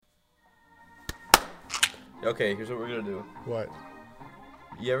Okay, here's what we're gonna do. What?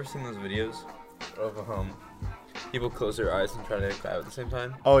 You ever seen those videos of people close their eyes and try to clap at the same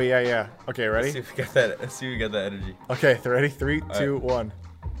time? Oh yeah. Okay, ready? Let's see if we got that energy. Okay, ready? 3, 2, 1.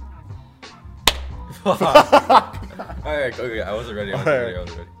 Alright, okay, I wasn't ready. I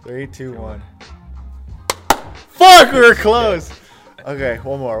wasn't ready. 3, 2, 1. Fuck, we were close. Okay,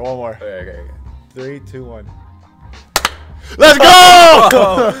 one more. Okay. 3, 2, 1. Let's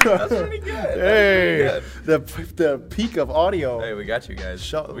go! That's pretty good. Hey, the peak of audio. Hey, we got you guys.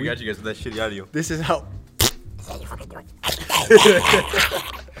 We got you guys with that shitty audio. This is how.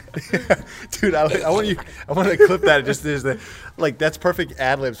 Dude, I want to clip that. Just there's the like that's perfect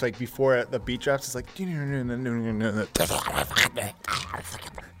ad libs. Like before the beat drops, it's like.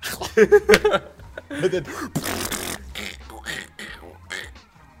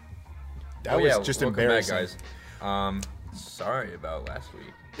 That was just embarrassing, back, guys. Sorry about last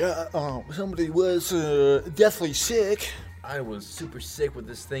week. Yeah, somebody was definitely sick. I was super sick with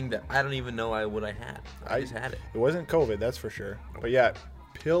this thing that I don't even know what I had. I just had it. It wasn't COVID, that's for sure. But yeah,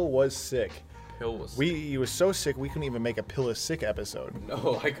 Pill was sick. Pill was sick. He was so sick we couldn't even make a Pill is sick episode.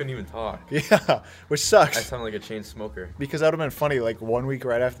 No, I couldn't even talk. Yeah, which sucks. I sound like a chain smoker. Because that would have been funny, like 1 week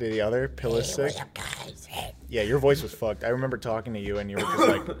right after the other, Pill is sick. Yeah, your voice was fucked. I remember talking to you and you were just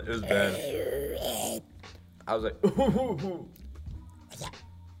like... It was bad. I was like...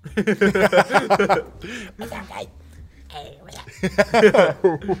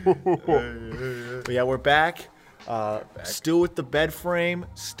 But yeah, we're back. Still with the bed frame,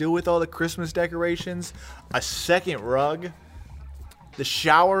 still with all the Christmas decorations, a second rug, the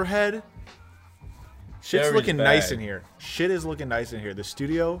shower head. Shit's looking nice in here. Shit is looking nice in here. The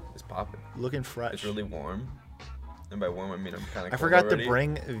studio is popping. Looking fresh. It's really warm. And by warm, I mean I'm kind of. I forgot to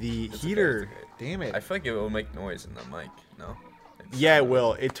bring the heater. Okay. Damn it. I feel like it will make noise in the mic. No. Yeah, it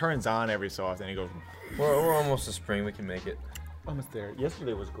will. It turns on every so often. It goes. We're almost to spring. We can make it. Almost there.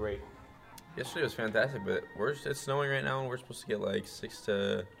 Yesterday was great. Yesterday was fantastic, but it's snowing right now, and we're supposed to get like 6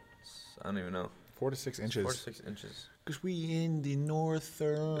 to, I don't even know. 4 to 6 inches. 4 to 6 inches. Because we in the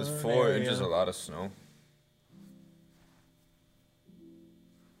northern It's 4 inches, a lot of snow.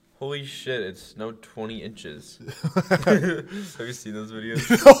 Holy shit, it snowed 20 inches. Have you seen those videos?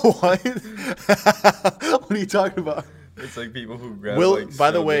 What? What are you talking about? It's like people who grab like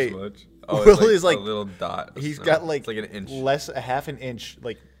by the way, Will is like a little dot. He's got like an inch. A half an inch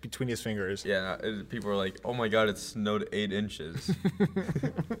like between his fingers. Yeah, people are like, "Oh my god, it snowed 8 inches."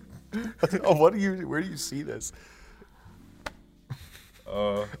 Oh, where do you see this?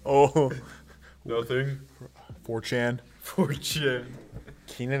 Nothing. 4chan. 4chan.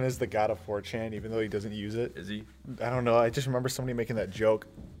 Keenan is the god of 4chan, even though he doesn't use it. Is he? I don't know. I just remember somebody making that joke.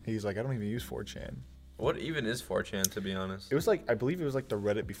 He's like, I don't even use 4chan. What even is 4chan, to be honest? It was like, I believe it was like the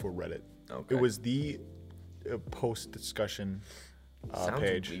Reddit before Reddit. Okay. It was the post-discussion page.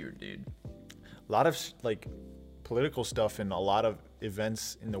 Sounds weird, dude. A lot of like political stuff and a lot of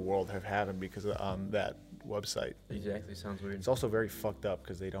events in the world have happened because of that website. Exactly, sounds weird. It's also very fucked up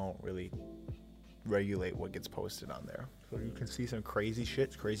because they don't really regulate what gets posted on there. So you can see some crazy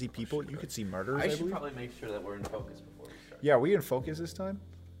shit, crazy people. You could see murders, I should believe. probably make sure that we're in focus before we start. Yeah, are we in focus this time?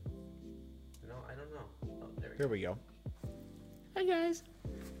 No, I don't know. Oh, there we go. Hi guys,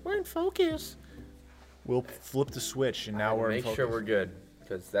 we're in focus. We'll flip the switch and now we're in focus. Make sure we're good,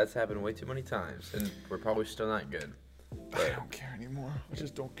 because that's happened way too many times, and we're probably still not good. But I don't care anymore. I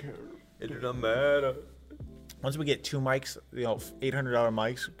just don't care. It doesn't matter. Once we get 2 mics, $800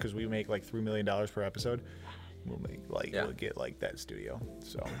 mics, because we make like $3 million per episode, we'll get like that studio.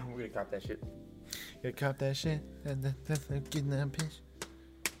 So we're gonna cop that shit. Get cop that shit. Getting that pitch.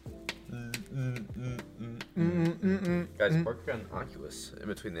 Guys, work on Oculus in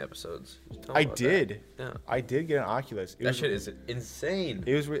between the episodes. I did. That. Yeah. I did get an Oculus. That shit is insane.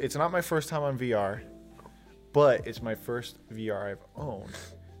 It's not my first time on VR, but it's my first VR I've owned.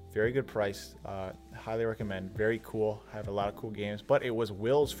 Very good price. Highly recommend. Very cool. Have a lot of cool games. But it was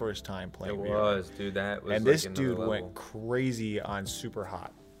Will's first time playing VR. It was, dude. That was. And this dude went crazy on Super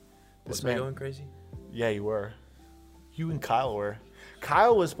Hot. Was I going crazy? Yeah, you were. You and Kyle were.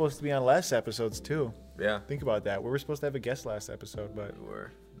 Kyle was supposed to be on last episodes too. Yeah. Think about that. We were supposed to have a guest last episode, but we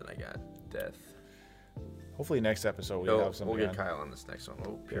were. Then I got death. Hopefully next episode we'll have somebody. We'll get Kyle on this next one.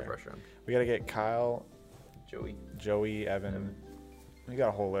 We'll peer pressure on. We gotta get Kyle, Joey, Evan. We got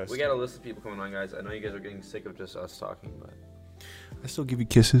a whole list. We got a list of people coming on, guys. I know you guys are getting sick of just us talking, but I still give you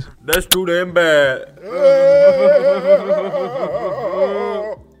kisses. That's too damn bad.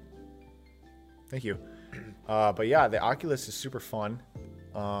 Thank you. But yeah, the Oculus is super fun.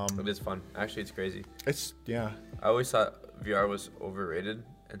 It is fun. Actually, it's crazy. I always thought VR was overrated,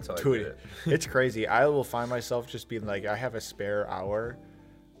 until I Dude, did it. it's crazy. I will find myself just being like, I have a spare hour.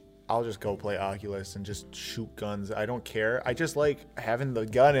 I'll just go play Oculus and just shoot guns. I don't care. I just like having the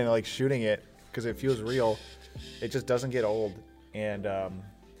gun and like shooting it because it feels real. It just doesn't get old. And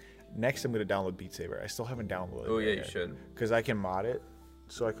next, I'm gonna download Beat Saber. I still haven't downloaded it. Oh yeah, you should. Because I can mod it,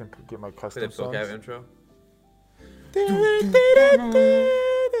 so I can get my custom Play the songs. PILCAST intro.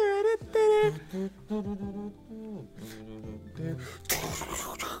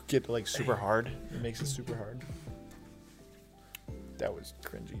 Get like super hard. It makes it super hard. That was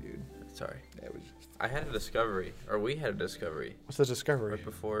cringy, dude. Sorry. That was. I had a discovery, or we had a discovery What's the discovery? right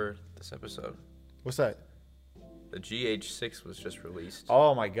before this episode. What's that? The GH6 was just released.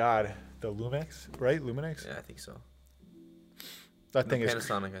 Oh my god, the Lumex, right? Luminex. Yeah, I think so. That thing is.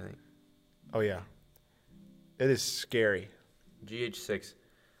 Panasonic, I think. Oh yeah. It is scary. GH6.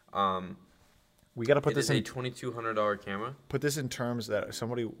 We got to put It this is a in. $2,200 camera. Put this in terms that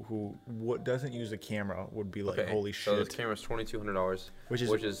somebody who doesn't use a camera would be like, holy So this shit. camera is $2,200, Which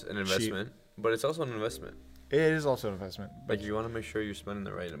is an investment, but it's also an investment. It is also an investment, Like you want to make sure you're spending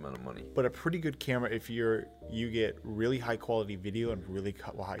the right amount of money. but a pretty good camera if you get really high quality video and really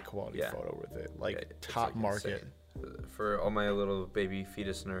high quality Yeah. photo with it, like Yeah, it's, top like, market. insane. For all my little baby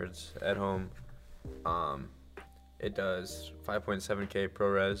fetus nerds at home, it does 5.7K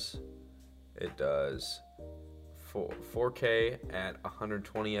ProRes. It does 4K at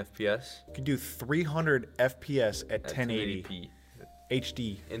 120 FPS. You can do 300 FPS at At 1080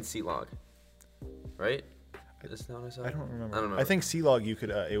 HD. in seat log. Right? Is this not what I said? I don't remember. I don't remember. I think C-Log you could.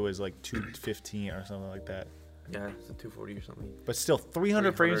 It was like 215 or something like that. Yeah, it's a 240 or something. But still,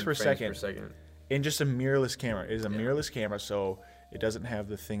 300 frames per second. second. In just a mirrorless camera. It is a mirrorless camera, so it doesn't have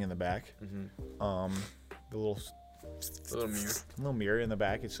the thing in the back. Mm-hmm. The little Little mirror. mirror in the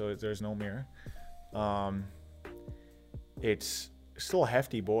back, so there's no mirror. It's still a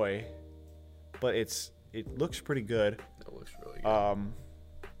hefty boy, but it looks pretty good. It looks really good.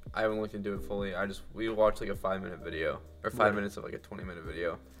 I haven't looked into it fully. We watched like a 5-minute video, or 5 minutes of like a 20-minute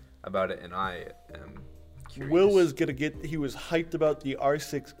video about it, and I am curious. Will was he was hyped about the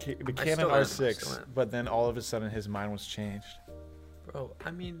R6, the Canon still am, I R6, still am. but then all of a sudden his mind was changed. Bro,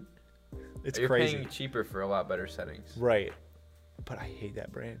 I mean, It's you're crazy. paying cheaper for a lot better settings. Right. But I hate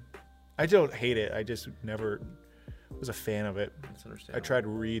that brand. I don't hate it. I just never was a fan of it. That's I understandable. tried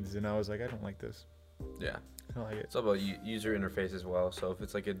Reeds and I was like, I don't like this. Yeah. I don't like it. It's all about user interface as well. So if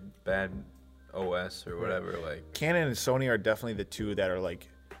it's like a bad OS or whatever, like Canon and Sony are definitely the two that are like,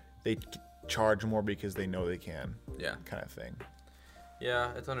 they charge more because they know they can, yeah, kind of thing.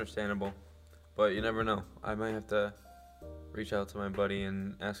 yeah, it's understandable, but you never know. I might have to reach out to my buddy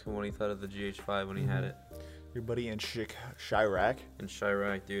and ask him what he thought of the GH5 when he had it. Your buddy in Chirac. In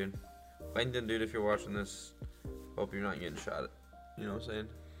Chirac, dude. Langdon, dude, if you're watching this, hope you're not getting shot at. You know what I'm saying?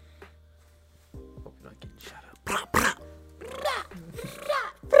 Hope you're not getting shot at.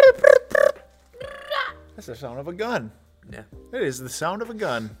 That's the sound of a gun. Yeah, It is the sound of a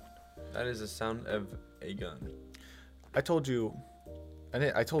gun. that is the sound of a gun. I told you,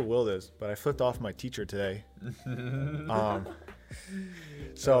 I told Will this, but I flipped off my teacher today.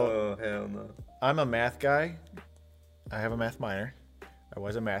 So Oh, hell no. I'm a math guy. I have a math minor. I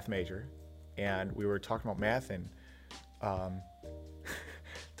was a math major, and we were talking about math and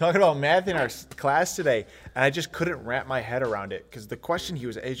talking about math in our class today, and I just couldn't wrap my head around it because the question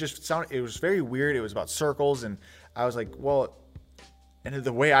it was very weird. It was about circles, and I was like, well, and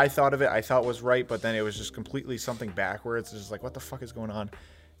the way I thought of it, I thought was right, but then it was just completely something backwards. It's just like, what the fuck is going on?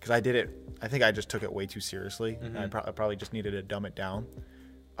 Because I think I just took it way too seriously. And I probably just needed to dumb it down.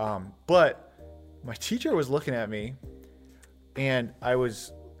 But my teacher was looking at me, and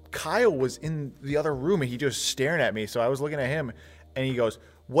Kyle was in the other room, and he just staring at me. So I was looking at him, and he goes,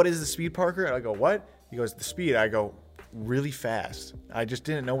 "What is the speed, Parker?" And I go, "What?" He goes, "The speed." I go, "Really fast." I just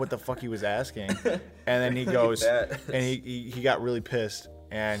didn't know what the fuck he was asking. And then he goes, and he got really pissed,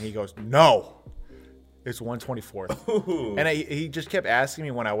 and he goes, "No, it's 1/24." Ooh. And he just kept asking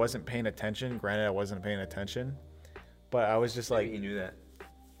me when I wasn't paying attention. Granted, I wasn't paying attention, but I was just Maybe like, he knew that.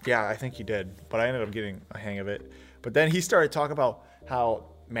 yeah, I think he did, but I ended up getting a hang of it. But then he started talking about how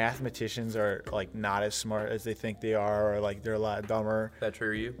mathematicians are like not as smart as they think they are, or like they're a lot dumber. That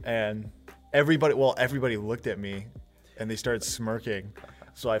trigger you? And everybody looked at me, and they started smirking.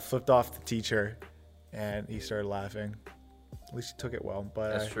 So I flipped off the teacher, and he started laughing. At least he took it well.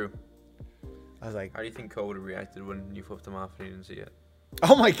 But That's true. I was like, How do you think Cole would have reacted when you flipped him off and he didn't see it?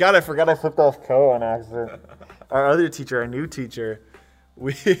 oh my god, I forgot I flipped off Co on accident. Our other teacher, our new teacher,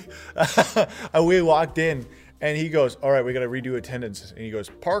 we walked in, and he goes, "All right, we got to redo attendance." And he goes,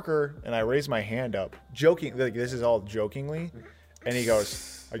 "Parker," and I raised my hand up, joking. Like, this is all jokingly. And he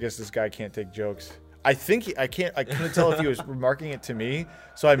goes, I guess this guy can't take jokes. I couldn't tell if he was remarking it to me.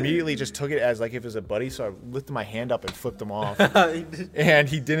 So I immediately just took it as like if it was a buddy. So I lifted my hand up and flipped him off. And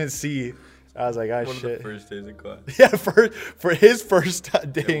he didn't see. I was like, shit. One of the first days of class. Yeah, for his first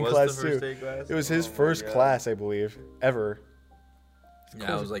day in class, the first too. day of class? It was his first class, I believe, ever. Yeah,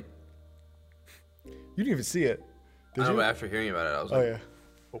 cool. I was like... You didn't even see it. Did you? But after hearing about it, I was like...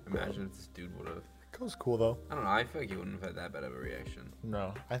 Imagine if this dude would have... It was cool, though. I don't know. I feel like he wouldn't have had that bad of a reaction.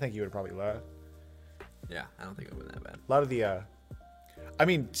 No, I think he would have probably laughed. Yeah, I don't think it would have been that bad. A lot of the... I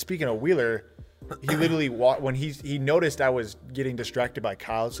mean, speaking of Wheeler... He literally walked when he noticed I was getting distracted by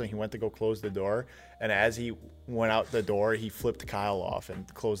Kyle, so he went to go close the door. And as he went out the door, he flipped Kyle off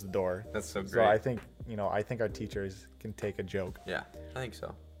and closed the door. That's so great. So I think our teachers can take a joke. Yeah, I think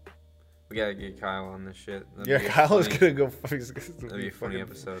so. We gotta get Kyle on this shit. Kyle is gonna go. That'd be a funny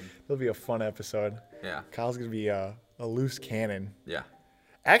episode. It'll be a fun episode. Yeah. Kyle's gonna be a loose cannon. Yeah.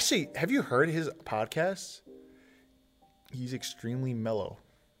 Actually, have you heard his podcasts? He's extremely mellow.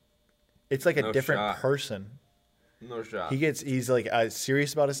 It's like a different person. No shot. He's like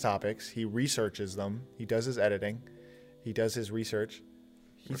serious about his topics. He researches them. He does his editing. He does his research.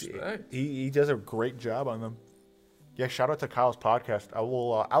 He does a great job on them. Yeah, shout out to Kyle's podcast.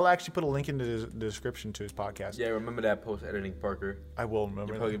 I'll actually put a link in the description to his podcast. Yeah, remember that post editing, Parker. I will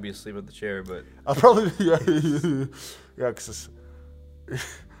remember. You're probably gonna be asleep at the chair, but I'll probably because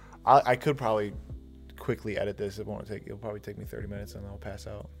I could probably quickly edit this. It'll probably take me 30 minutes and I'll pass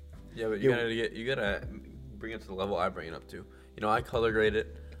out. Yeah, but you gotta bring it to the level I bring it up to. I color grade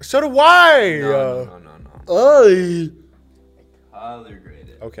it. So do I. No. Color grade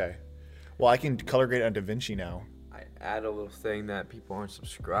it. Okay. Well, I can color grade on DaVinci now. I add a little thing that people aren't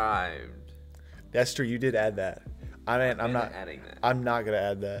subscribed. That's true. You did add that. I'm not adding that. I'm not gonna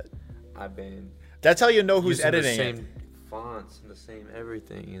add that. I've been. That's how you know who's editing the same fonts and the same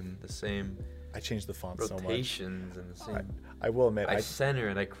everything and the same. I changed the font so much. Rotations and the same. I will admit. I center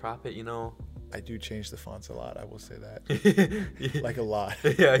and I crop it, I do change the fonts a lot. I will say that. Like a lot.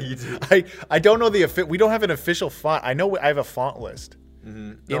 Yeah, you do. I don't know we don't have an official font. I know I have a font list.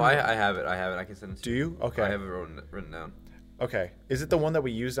 Mm-hmm. No, I have it. I can send it to you. Do you? Okay. I have it written down. Okay. Is it the one that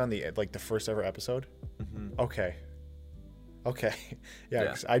we used on the first ever episode? Mm-hmm. Okay. Yeah.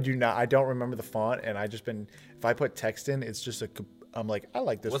 'Cause I don't remember the font, and if I put text in, it's just I'm like, I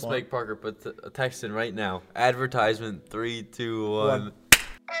like this Let's font. make Parker put a text in right now. Advertisement 3, 2, 1.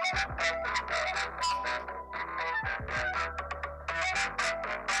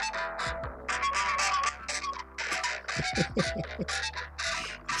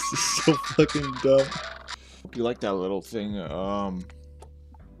 This is so fucking dumb. Hope you like that little thing. I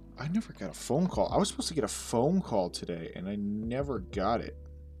never got a phone call. I was supposed to get a phone call today, and I never got it.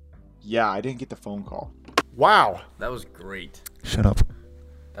 Yeah, I didn't get the phone call. Wow. That was great. Shut up.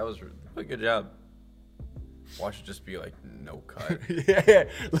 That was a good job. Watch it just be like no cut. Yeah.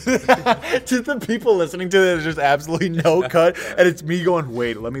 To the people listening to this, there's just absolutely no cut, and it's me going,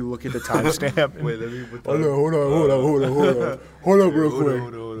 wait, let me look at the timestamp. Wait, let me.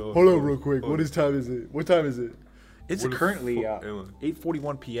 Hold on, real quick. What time is it? What time is it? It's currently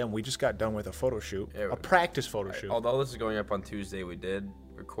 8:41 p.m. We just got done with a photo shoot, a practice photo shoot. Although this is going up on Tuesday, we did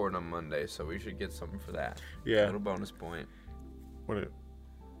record on Monday, so we should get something for that. Yeah. A little bonus point. But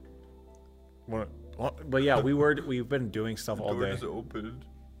yeah, we've been doing stuff all day. The door just opened.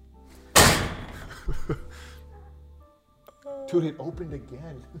 Dude, it opened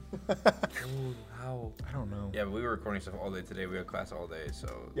again. Dude, how? I don't know. Yeah, but we were recording stuff all day today. We had class all day,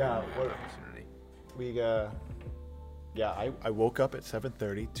 so yeah. What opportunity? I woke up at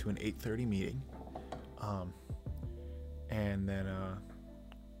 7:30 to an 8:30 meeting, and then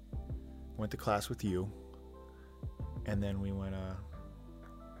went to class with you, and then we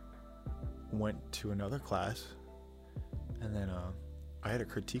went to another class, and then I had a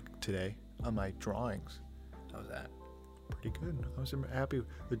critique today on my drawings. How was that? Pretty good. I was happy.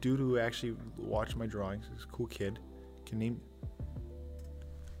 The dude who actually watched my drawings is a cool kid. Can name.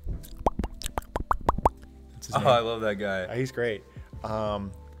 That's his name. I love that guy. He's great.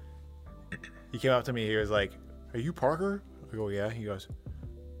 He came up to me. He was like, "Are you Parker?" I go, "Yeah." He goes,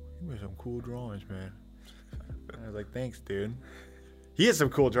 "You made some cool drawings, man." And I was like, "Thanks, dude." He has some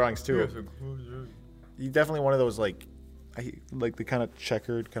cool drawings too. He's definitely one of those I like the kind of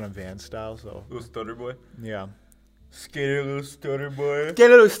checkered kind of van style. So little stutter boy. Yeah. Skater little stutter boy. Skater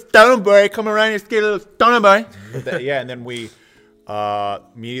little stutter boy. Come around here, skater little stutter boy. Yeah, and then we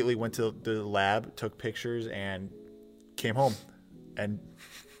immediately went to the lab, took pictures, and came home, and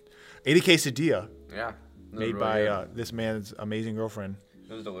ate a quesadilla. Yeah. Made by this man's amazing girlfriend.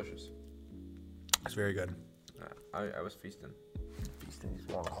 It was delicious. It's very good. I was feasting.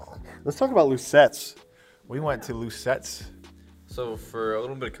 Let's talk about Lucettes. We went to Lucettes. So for a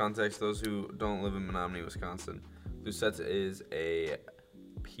little bit of context, those who don't live in Menominee, Wisconsin, Lucettes is a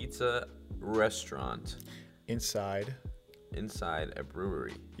pizza restaurant Inside. inside a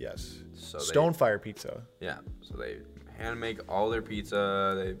brewery. Yes. So Stonefire Pizza. Yeah. So they hand make all their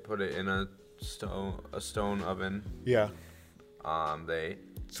pizza. They put it in a stone oven. Yeah. They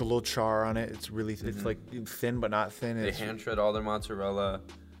It's a little char on it. It's really it's like thin but not thin. they hand shred all their mozzarella.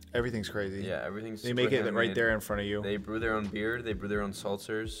 Everything's crazy. Yeah, everything's. They make it handmade. right there in front of you. They brew their own beer. They brew their own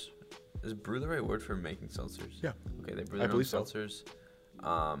seltzers. Is brew the right word for making seltzers? Yeah. Okay, they brew their own believe so. seltzers.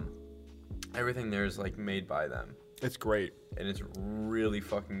 Everything there is like made by them, It's great. and it's really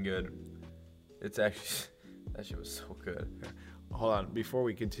fucking good. It's actually that shit was so good. Hold on, before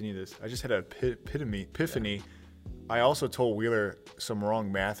we continue this, I just had an epiphany. Yeah. I also told Wheeler some wrong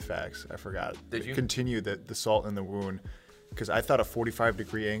math facts. I forgot. Did you? Continue the salt in the wound, because I thought a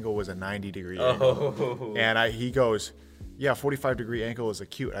 45-degree angle was a 90-degree angle. And he goes, yeah, 45-degree angle is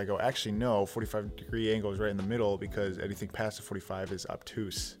acute. I go, actually, no, 45-degree angle is right in the middle because anything past the 45 is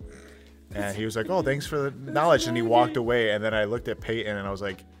obtuse. And he was like, oh, thanks for the knowledge. And he walked away. And then I looked at Peyton and I was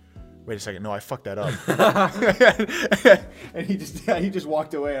like, wait a second, no, I fucked that up. And he just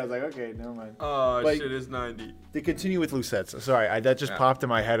walked away. I was like, okay, never mind. Oh, shit is 90. To continue with Lucettes. Sorry, that just popped in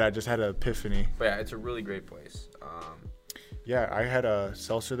my head. I just had an epiphany. But yeah, it's a really great place. Yeah, I had a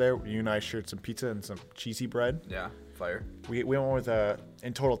seltzer there. You and I shared some pizza and some cheesy bread. Yeah, fire. We went with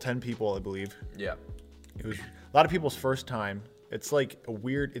in total 10 people, I believe. Yeah. It was a lot of people's first time. It's like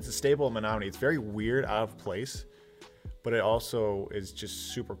it's a staple in Menominee. It's very weird, out of place, but it also is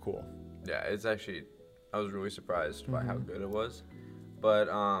just super cool. Yeah, it's actually, I was really surprised by how good it was. But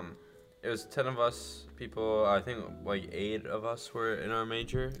it was 10 of us people. I think like 8 of us were in our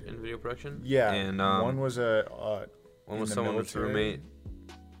major in video production. Yeah, and one was one was someone's roommate.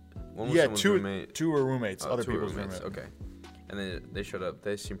 One was someone's two roommate. Two were roommates. Other two people's roommates. roommates. Okay. And they showed up.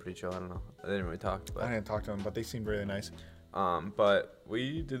 They seemed pretty chill. I don't know. They didn't really talk. But, I didn't talk to them, but they seemed really nice. But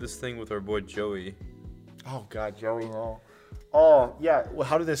we did this thing with our boy Joey. Oh God, Joey! Oh yeah. Well,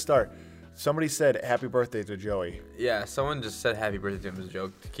 how did this start? Somebody said happy birthday to Joey. Yeah, someone just said happy birthday to him as a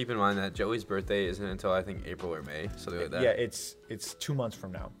joke. Keep in mind that Joey's birthday isn't until I think April or May, something like that. Yeah, it's 2 months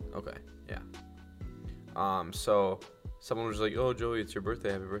from now. Okay. Yeah. So someone was like, "Oh, Joey, it's your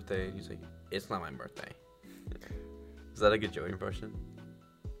birthday. Happy birthday!" And he's like, "It's not my birthday." Is that a good Joey impression?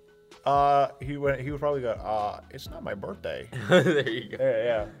 He would probably go, it's not my birthday. There you go.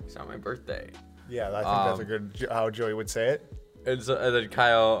 Yeah. It's not my birthday. Yeah, I think that's a good how Joey would say it. And then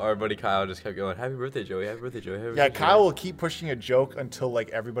Kyle, our buddy Kyle, just kept going, "Happy birthday, Joey! Happy birthday, Joey!" Happy Yeah, birthday, Kyle Joey. will keep pushing a joke until like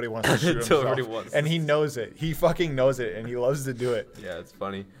everybody wants to shoot Until himself. everybody wants and to. he knows it. He fucking knows it, and he loves to do it. Yeah, it's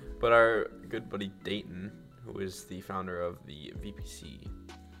funny. But our good buddy Dayton, who is the founder of the VPC,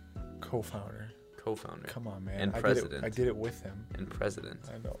 Co-founder. Come on, man. And president. I did it with him. And president.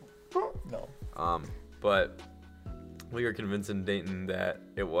 I know. No. But we were convincing Dayton that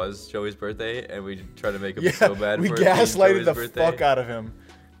it was Joey's birthday, and we tried to make him Yeah, feel bad we for it being gaslighted Joey's the birthday. fuck out of him.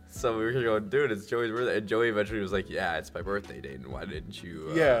 So we were going, "Dude, it's Joey's birthday." And Joey eventually was like, "Yeah, it's my birthday, Dayton. Why didn't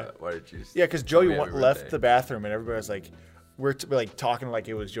you? Yeah. Why did you?" Yeah, because tell Joey me happy left birthday?" the bathroom, and everybody was like, we're like talking like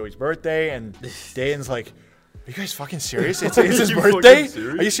it was Joey's birthday, and Dayton's like, "Are you guys fucking serious? It's his You birthday? fucking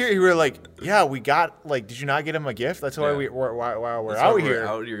serious? Are you serious?" We were like, "Yeah, we got like, did you not get him a gift? That's why Yeah. we're That's why out we're here.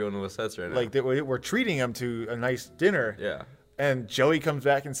 Out here going to Lisette's right now. Like we're treating him to a nice dinner." yeah. And Joey comes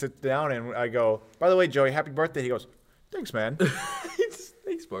back and sits down, and I go, "By the way, Joey, happy birthday." He goes, "Thanks, man."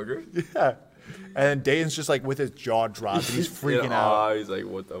 Thanks, Margaret. Yeah. And then Dayton's just like with his jaw dropped, and he's freaking out. He's like,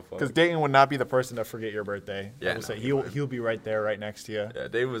 "What the fuck?" Because Dayton would not be the person to forget your birthday. Yeah, I would say he he'll be right there, right next to you. Yeah,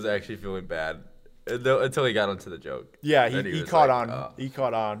 Dave was actually feeling bad until he got onto the joke. Yeah, Then he was caught like, on. "Oh." He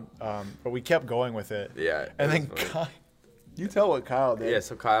caught on. But we kept going with it. Yeah. And it then was funny. you tell what Kyle did. Yeah,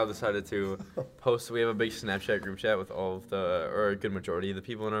 so Kyle decided to post. We have a big Snapchat group chat with all of or a good majority of the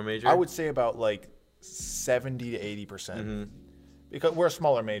people in our major. I would say about like 70 to 80%. Because we're a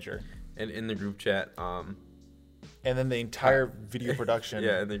smaller major. And in the group chat, And then the entire video production.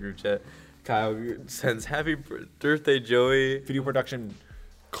 yeah, in the group chat, Kyle sends "Happy birthday, Joey." Video production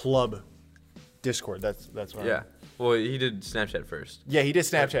club Discord. That's what. Yeah. Well, he did Snapchat first. Yeah, he did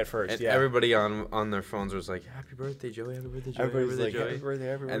Snapchat first. And yeah. everybody on their phones was like, "Happy birthday, Joey! Happy birthday, Joey! Everybody's happy birthday, like, Joey!" happy birthday,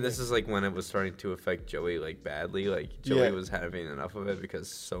 happy birthday. And this is like when it was starting to affect Joey like badly. Like Joey Yeah. was having enough of it because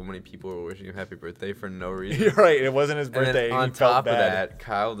so many people were wishing him happy birthday for no reason. You're right. It wasn't his And birthday. then on he felt top of bad. that,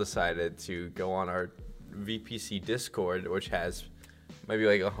 Kyle decided to go on our VPC Discord, which has maybe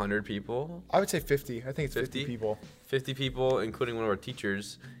like 100 people. I would say 50. I think it's 50 people. 50 people, including one of our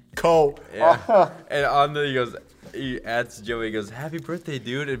teachers. Yeah. And on the he adds Joey. He goes, "Happy birthday,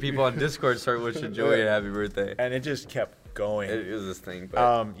 dude!" And people on Discord start wishing Joey a happy birthday. And it just kept going. It was this thing.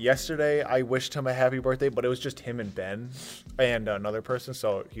 But yesterday I wished him a happy birthday, but it was just him and Ben and another person,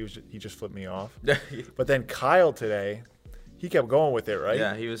 so he just flipped me off. But then Kyle today, he kept going with it, right?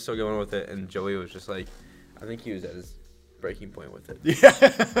 Yeah, he was still going with it, and Joey was just like, I think he was at his breaking point with it.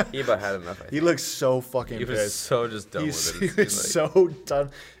 Yeah. He about had enough. He looks so fucking pissed. He was so just done with it. He was so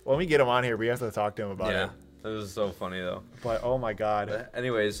done. When we get him on here, we have to talk to him about it. Yeah, it was so funny though. But oh my god. But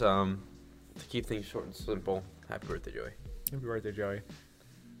anyways, to keep things short and simple, happy birthday, Joey. Happy birthday, Joey.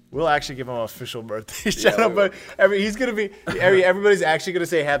 We'll actually give him an official birthday shout out, but he's gonna be everybody's actually gonna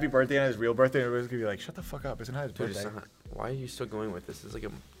say happy birthday on his real birthday, and everybody's gonna be like, "Shut the fuck up! It's not his birthday." Why are you still going with this? It's like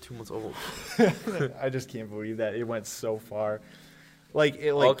I'm 2 months old. I just can't believe that it went so far. All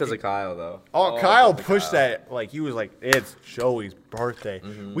because of Kyle, though. Kyle pushed that. Like, he was like, "It's Joey's birthday."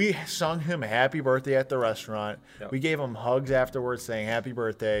 Mm-hmm. We sung him happy birthday at the restaurant. Yep. We gave him hugs afterwards, saying happy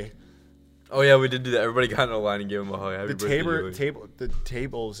birthday. Oh yeah, we did do that. Everybody got in a line and gave him a hug. Happy birthday, the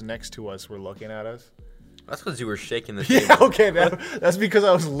tables next to us were looking at us. That's because you were shaking the table. Yeah, okay, that's because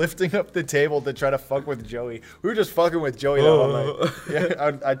I was lifting up the table to try to fuck with Joey. We were just fucking with Joey all night.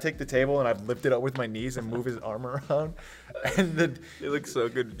 Yeah, I'd take the table and I'd lift it up with my knees and move his arm around. And it looks so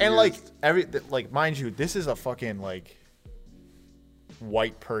good. And mind you, this is a fucking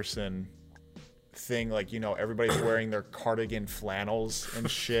white person thing. Like, everybody's wearing their cardigan flannels and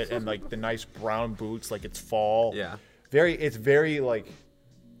shit, and the nice brown boots. Like, it's fall. Yeah. It's very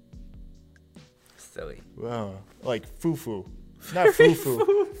silly. Wow. Like foo-foo. Not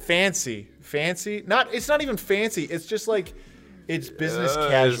foo-foo. Fancy. It's not even fancy. It's just it's business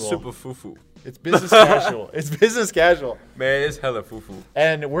casual. It's super foo-foo. It's business casual. It's business casual. Man, it's hella foo-foo.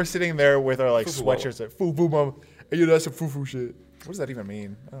 And we're sitting there with our sweatshirts like foo-foo mama. Hey, that's some foo-foo shit. What does that even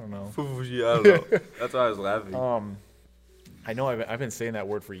mean? I don't know. Foo-foo shit, I don't know. That's why I was laughing. I know I've been saying that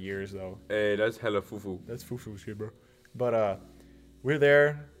word for years though. Hey, that's hella foo-foo. That's foo-foo shit, bro. But we're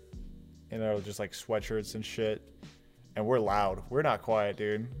there. Just sweatshirts and shit. And we're loud. We're not quiet,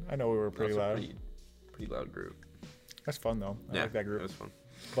 dude. I know we were pretty loud. Pretty loud group. That's fun though. I like that group. It was fun.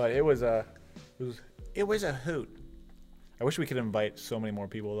 But it was a hoot. I wish we could invite so many more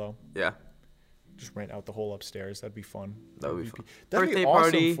people though. Yeah. Just rent out the whole upstairs. That'd be fun. That'd be fun. That'd birthday be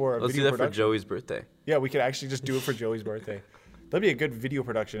awesome party. For a Let's video do that production. for Joey's birthday. Yeah, we could actually just do it for Joey's birthday. That'd be a good video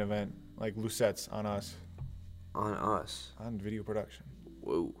production event, like Lucettes on us. On us. On video production.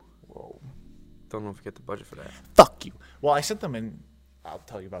 Whoa. Don't know if we get the budget for that. Fuck you. Well, I sent them in. I'll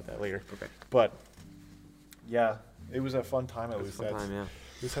tell you about that later. Okay. But yeah, it was a fun time at Lucettes. Fun time, yeah.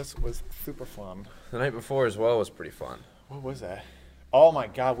 Lucettes was super fun. The night before as well was pretty fun. What was that? Oh my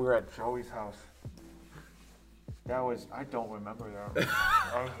God, we were at Joey's house. I don't remember that.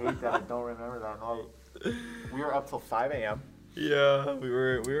 I hate that I don't remember that night. We were up till 5 a.m. Yeah, we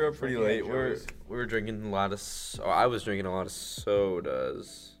were up pretty late. We were drinking a lot of. I was drinking a lot of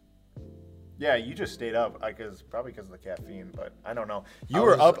sodas. Yeah, you just stayed up, probably because of the caffeine, but I don't know. You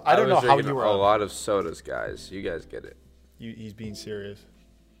were up. I don't know how you were up. A lot of sodas, guys. You guys get it. He's being serious.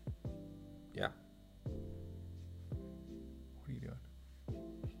 Yeah. What are you doing?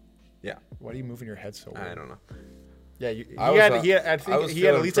 Yeah. Why are you moving your head so weird? I don't know. Yeah, he had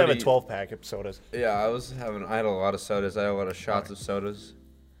at least have a 12-pack of sodas. Yeah, I had a lot of sodas. I had a lot of shots of sodas.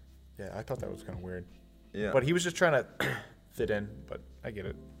 Yeah, I thought that was kind of weird. Yeah. But he was just trying to fit in, but I get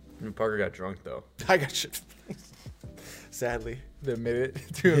it. I mean, Parker got drunk, though. I got shit. Sadly, to admit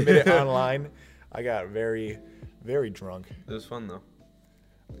it online, I got very, very drunk. It was fun, though.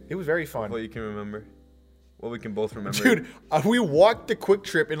 It was very fun. What you can remember. What we can both remember. Dude, we walked the quick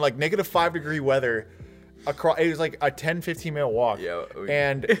trip in -5-degree weather. It was like a 10-15 minute walk. Yeah.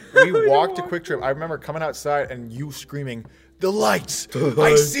 And we walked the quick trip. I remember coming outside and you screaming, "The lights!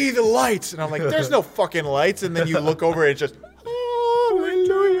 I see the lights!" And I'm like, "There's no fucking lights." And then you look over and it's just,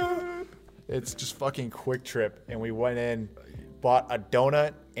 hallelujah. It's just fucking quick trip. And we went in, bought a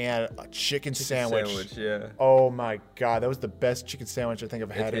donut and a chicken sandwich. Yeah. Oh my God, that was the best chicken sandwich I think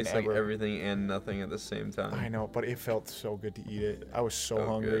I've had in ever. It tastes like everything and nothing at the same time. I know, but it felt so good to eat it. I was so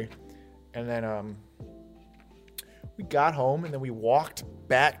hungry. Good. And then we got home and then we walked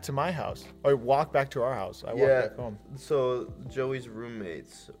back to my house. Or walked back to our house. I walked back home. So Joey's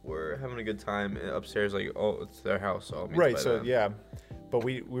roommates were having a good time upstairs. It's their house. So right. So them. Yeah, but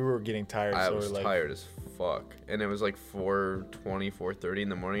we were getting tired. I was tired as fuck, and it was 4:20, 4:30 in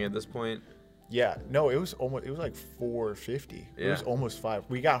the morning at this point. Yeah. No, it was 4:50. It was almost 5.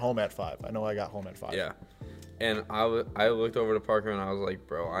 We got home at 5. I know I got home at 5. Yeah. And I looked over to Parker and I was like,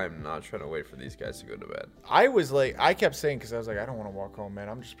 bro, I am not trying to wait for these guys to go to bed. I kept saying, because I was like, I don't want to walk home, man.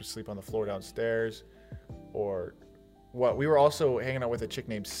 I'm just going to sleep on the floor downstairs. Or what? We were also hanging out with a chick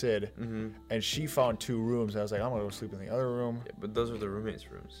named Sid, and she found 2 rooms. I was like, I'm going to go sleep in the other room. Yeah, but those were the roommates'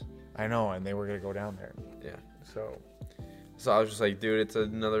 rooms. I know, and they were going to go down there. Yeah. So I was just like, dude, it's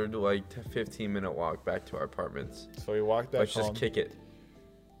another, like, 15-minute walk back to our apartments. So we walked back home. Let's just kick it.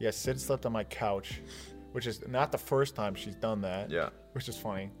 Yeah, Sid slept on my couch, which is not the first time she's done that. Yeah. Which is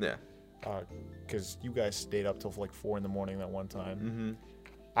funny. Yeah. Because you guys stayed up till like 4 a.m. that one time.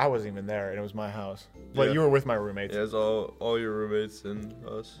 I wasn't even there, and it was my house. But you were with my roommates. Yeah, it was all your roommates and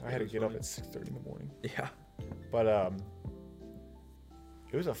us. I had to get up at 6:30 in the morning. Yeah. But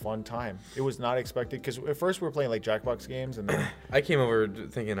it was a fun time. It was not expected, because at first we were playing like Jackbox games, and then I came over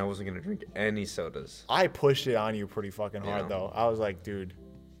thinking I wasn't gonna drink any sodas. I pushed it on you pretty fucking hard though. I was like, dude,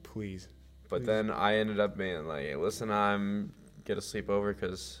 please. But then I ended up being like, hey, listen, I'm gonna sleep over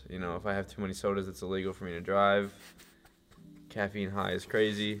because if I have too many sodas, it's illegal for me to drive. Caffeine high is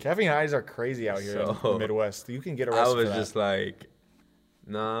crazy. Caffeine highs are crazy out here in the Midwest. You can get arrested. I was just like,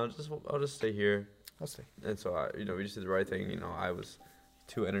 no, I'll just stay here. I'll stay. And so we just did the right thing. I was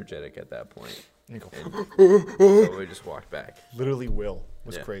too energetic at that point. And go. So we just walked back. Literally, Will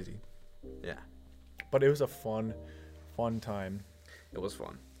was crazy. Yeah. But it was a fun time. It was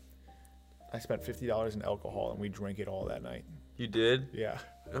fun. I spent $50 in alcohol, and we drank it all that night. You did? Yeah.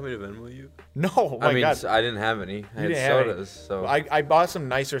 You want me to Venmo you? No, I didn't have any. I had sodas, so I bought some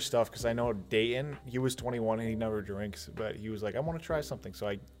nicer stuff because I know Dayton. He was 21 and he never drinks, but he was like, I want to try something, so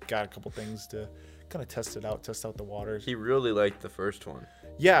I got a couple things to kind of test out the waters. He really liked the first one.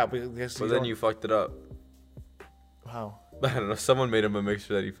 Yeah, but then you fucked it up. How? I don't know. Someone made him a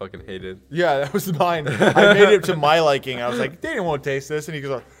mixture that he fucking hated. Yeah, that was mine. I made it to my liking. I was like, Dayton won't taste this, and he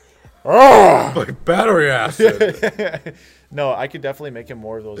goes, oh, like battery acid. No, I could definitely make him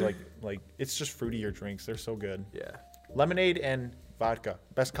more of those like it's just fruitier drinks. They're so good. Yeah. Lemonade and vodka,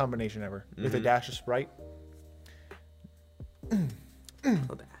 best combination ever, with a dash of Sprite.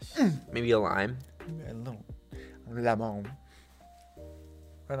 Maybe a lime. Lemon.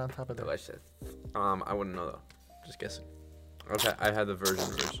 Right on top of that. Delicious. I wouldn't know though. Just guessing. Okay, I had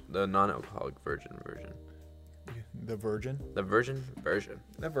the the non-alcoholic virgin version. The virgin? The virgin version.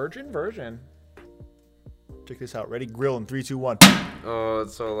 The virgin version. Check this out. Ready? Grill in 3, 2, 1. Oh,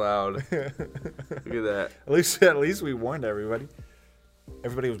 it's so loud. Look at that. At least we warned everybody.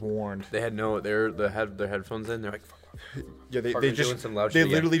 Everybody was warned. They had their headphones in. They're like, fuck. Yeah, they shit,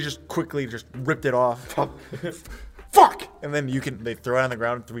 literally just quickly just ripped it off. Fuck! And then they throw it on the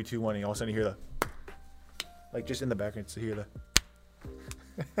ground in 3, 2, 1, and all of a sudden you hear the, just in the background, you hear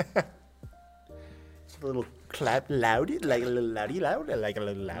the. A little clap loudy, like a little loudy loud, like a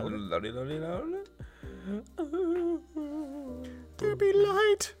little loud. Loudy loud. There be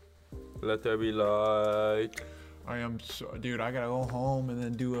light. Let there be light. I am so, dude. I gotta go home and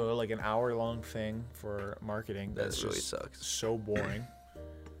then do an hour-long thing for marketing. That really sucks. So boring.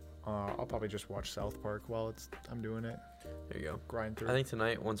 I'll probably just watch South Park while I'm doing it. There you go. Grind through. I think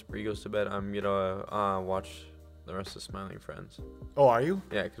tonight, once Bree goes to bed, I'm gonna watch the rest of Smiling Friends. Oh, are you?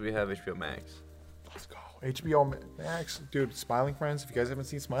 Yeah, because we have HBO Max. Let's go. HBO Max. Dude, Smiling Friends. If you guys haven't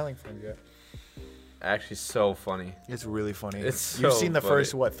seen Smiling Friends yet. Actually, so funny. It's really funny. You've seen the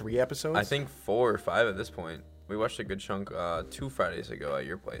first, 3 episodes? I think 4 or 5 at this point. We watched a good chunk 2 Fridays ago at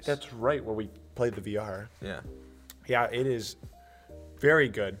your place. That's right, where we played the VR. Yeah. Yeah, it is very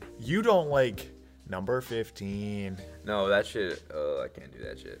good. You don't like number 15. No, that shit, I can't do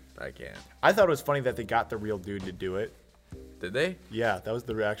that shit. I can't. I thought it was funny that they got the real dude to do it. Did they? Yeah, that was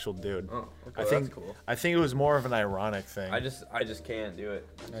the actual dude. Oh, okay, that's cool. I think it was more of an ironic thing. I just can't do it.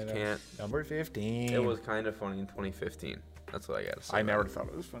 I just can't. Number 15. It was kind of funny in 2015. That's what I gotta say. I never thought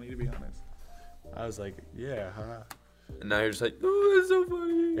it was funny, to be honest. I was like, yeah, huh. And now you're just like, oh, that's so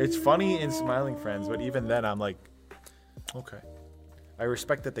funny. It's funny in Smiling Friends, but even then, I'm like, okay. I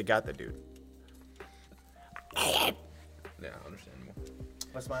respect that they got the dude. Yeah, understandable.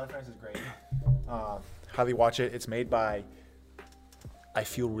 But Smiling Friends is great. Highly watch it. It's made by. I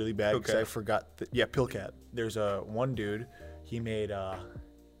feel really bad because I forgot. PILCAST. There's one dude. He made the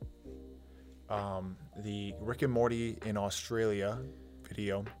Rick and Morty in Australia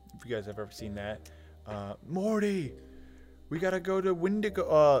video. If you guys have ever seen that, Morty, we gotta go to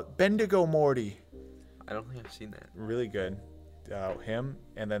Bendigo, Morty. I don't think I've seen that. Really good. Him,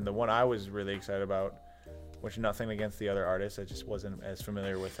 and then the one I was really excited about, which nothing against the other artists, I just wasn't as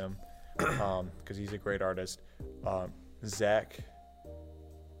familiar with him, because he's a great artist. Zach,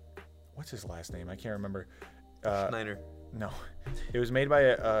 what's his last name? I can't remember. Schneider. No, it was made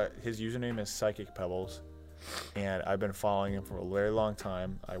by his username is Psychic Pebbles. and I've been following him for a very long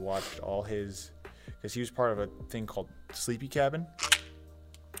time. I watched all his, because he was part of a thing called Sleepy Cabin,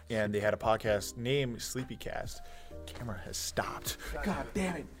 and they had a podcast named SleepyCast. Camera has stopped. God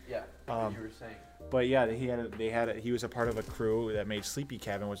damn it. Yeah. You were saying. But yeah, he was a part of a crew that made Sleepy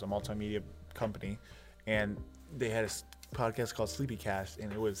Cabin, which was a multimedia company, and they had a podcast called SleepyCast,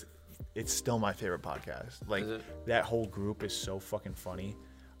 and it's still my favorite podcast. Like, that whole group is so fucking funny.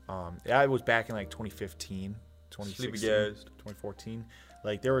 I was back in like 2015, 2016, 2014.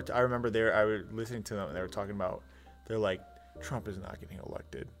 Like, I remember I was listening to them, and they were talking about, they're like, Trump is not getting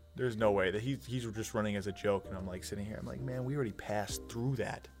elected. There's no way that he's just running as a joke. And I'm like sitting here, I'm like, man, we already passed through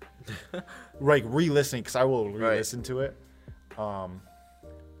that. Like, re-listening, because I will re-listen to it.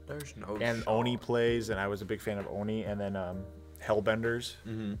 There's no and shot. Oni plays, and I was a big fan of Oni, and then Hellbenders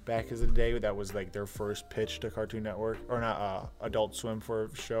back in the day. That was like their first pitch to Cartoon Network, or not Adult Swim for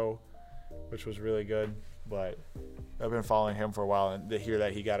a show, which was really good. But I've been following him for a while, and to hear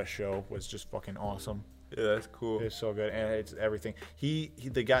that he got a show was just fucking awesome. Yeah, that's cool. It's so good, and it's everything.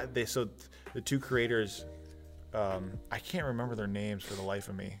 So the two creators, I can't remember their names for the life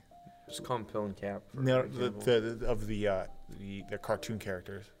of me. Just call them Pill and Cap. No, the cartoon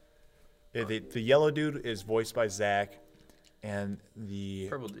characters. The yellow dude is voiced by Zach, and the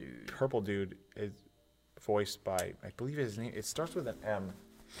purple dude is voiced by, I believe his name, it starts with an M.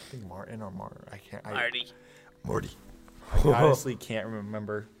 I think Martin or Martin. Morty. I honestly can't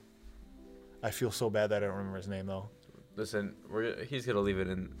remember. I feel so bad that I don't remember his name though. Listen, he's gonna leave it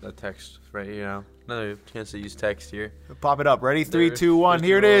in the text right here now. Another chance to use text here. Pop it up. Ready? 3, 2, 1.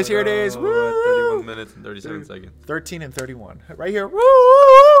 Here it is. Here it is. Woo! 31 minutes and 37 seconds. 13 and 31. Right here. Woo!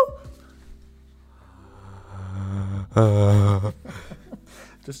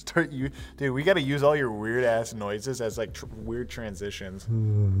 Just start dude. We gotta use all your weird ass noises as like weird transitions.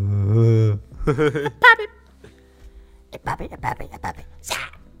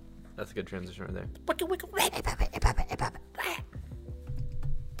 That's a good transition right there.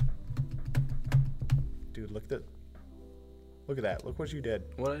 Dude, look at that. Look what you did.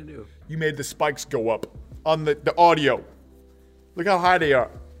 What did I do? You made the spikes go up on the audio. Look how high they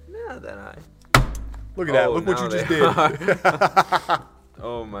are. Not that high. Look at that. Look what you just did.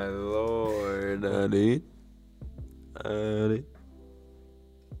 Oh my lord, honey.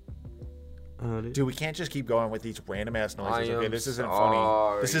 Dude, we can't just keep going with these random ass noises. Okay, this isn't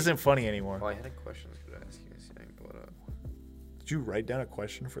funny. This isn't funny anymore. Well, I had a question I could ask you. See if I can pull it up. Did you write down a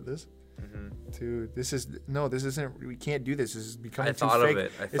question for this? Mm-hmm. Dude, this isn't. We can't do this. This is becoming too fake.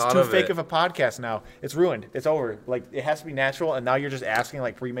 It's too fake of a podcast now. It's ruined. It's over. Like, it has to be natural, and now you're just asking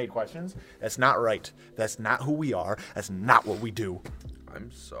like pre-made questions. That's not right. That's not who we are. That's not what we do. I'm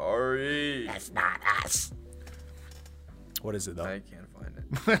sorry. That's not us. What is it though? I can't find it.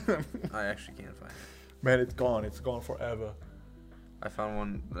 I actually can't find it. Man, it's gone. It's gone forever. I found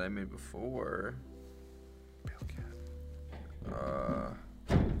one that I made before.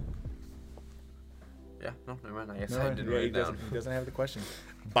 Yeah, no, never mind. I guess I didn't write it down. He doesn't have the question.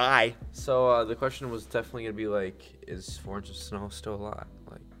 Bye. So the question was definitely gonna be like, is 4 inches of snow still a lot?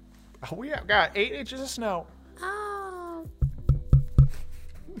 Like, we have got 8 inches of snow.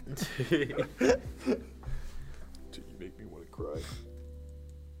 Dude, you make me want to cry.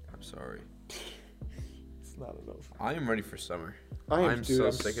 I'm sorry. It's not enough. I am ready for summer. I'm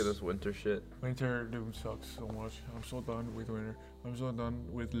so sick of this winter shit. Winter, dude, sucks so much. I'm so done with winter. I'm so done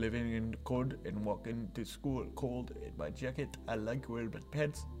with living in cold and walking to school cold in my jacket. I like wearing my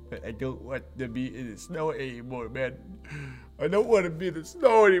pants, but I don't want to be in the snow anymore, man. I don't want to be in the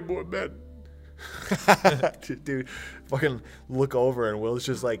snow anymore, man. Dude, fucking look over and Will's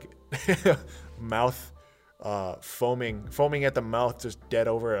just like mouth foaming at the mouth, just dead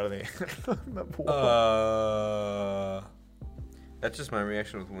over on the That's just my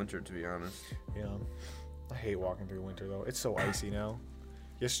reaction with winter, to be honest. Yeah, I hate walking through winter though. It's so icy now.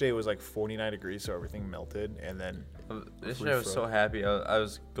 Yesterday it was like 49 degrees, so everything melted, and then yesterday I was so happy. I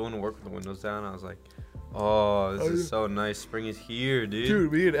was going to work with the windows down. I was like, oh, this is so nice. Spring is here, dude.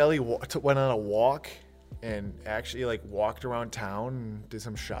 Dude, me and Ellie went on a walk and actually like walked around town and did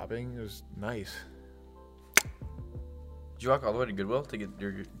some shopping. It was nice. Did you walk all the way to Goodwill to get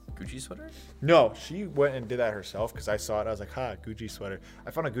your Gucci sweater? No, she went and did that herself because I saw it. I was like, ha, Gucci sweater.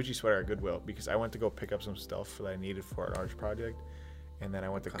 I found a Gucci sweater at Goodwill because I went to go pick up some stuff that I needed for an art project. And then I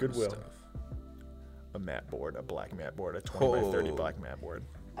went to Goodwill. A mat board, a black mat board, a 20 by 30 black mat board.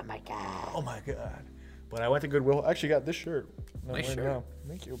 Oh my God. Oh my God. But I went to Goodwill. I actually got this shirt. Nice shirt. Now.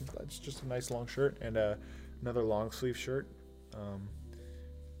 Thank you. It's just a nice long shirt and another long sleeve shirt.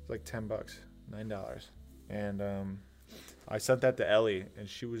 It's like $10, $9. And I sent that to Ellie, and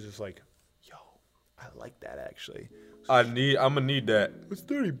she was just like, yo, I like that actually. I'm gonna need that. It's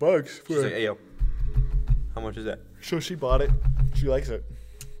 $30 for. She's like, hey yo, how much is that? So she bought it. She likes it.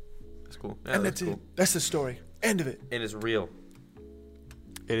 That's cool. Yeah, And that's cool. it. That's the story. End of it. And it's real.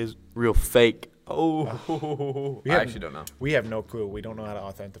 It is. Real fake. Oh, I actually don't know. We have no clue. We don't know how to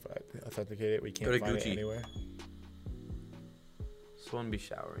authenticate it. We can't Go to find it Gucci. anywhere. Someone be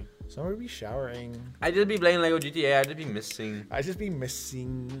showering. Someone be showering. I just be playing Lego GTA. I just be missing. I just be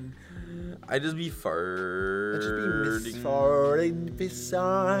missing. I just be farting.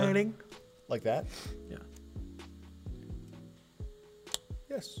 Farting. Like that? Yeah.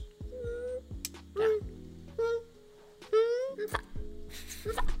 Yes.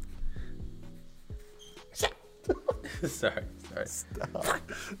 Sorry. Stop.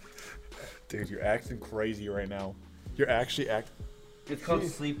 Dude, you're acting crazy right now. You're actually acting. It's called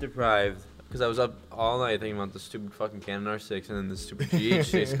sleep deprived because I was up all night thinking about the stupid fucking Canon R6 and then the stupid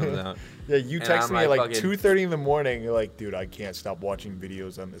GH6 comes out. Yeah, you And texted I'm me at like fucking- 2:30 in the morning. You're like, dude, I can't stop watching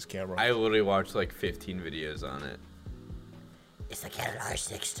videos on this camera. I literally watched like 15 videos on it. Is the Canon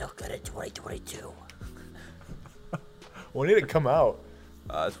R6 still good in 2022? When did it come out?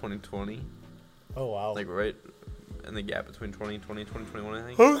 2020. Oh, wow. Like right in the gap between 2020 and 2021, I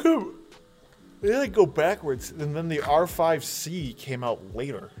think. How come they like go backwards and then the R5C came out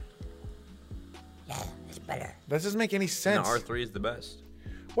later? Yeah, it's better. That doesn't make any And sense. the R3 is the best.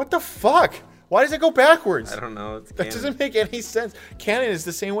 What the fuck? Why does it go backwards? I don't know. It's That Canon. doesn't make any sense. Canon is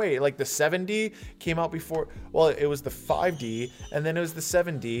the same way. Like the 7D came out before. Well, it was the 5D, and then it was the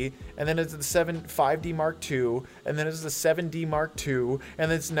 7D, and then it's the 5D Mark II, and then it's the 7D Mark II, and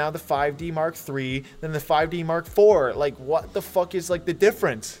then it's now the 5D Mark III, then the 5D Mark IV. Like, what the fuck is like the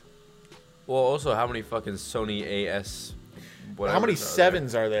difference? Well, also, how many fucking Sony AS? How many whatevers are there?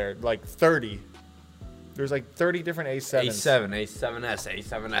 sevens are there? Like 30. There's like 30 different A7s. A7, A7S,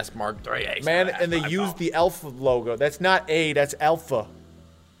 A7S Mark III, A7S. Man, and they use the Alpha logo. That's not A, that's Alpha.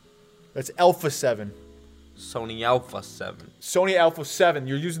 That's Alpha 7. Sony Alpha 7. Sony Alpha 7.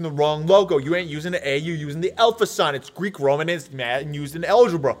 You're using the wrong logo. You ain't using the A, you're using the Alpha sign. It's Greek Roman, it's mad and used in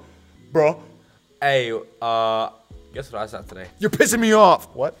algebra. Bro, Hey, guess what I saw today? you're pissing me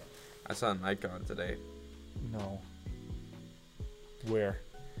off. What? I saw an icon today. No. Where?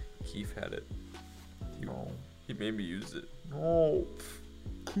 Keith had it. No. He made me use it. No.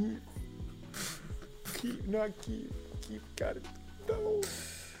 Keep got it. No.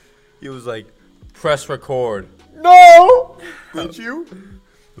 He was like, press record. No! Did you?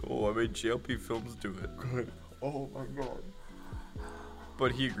 Oh, I made JLP Films do it. Good. Oh my god.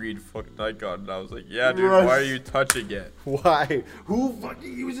 But he agreed, fuck Nikon. And I was like, yeah, dude, Russ. why are you touching it? Why? Who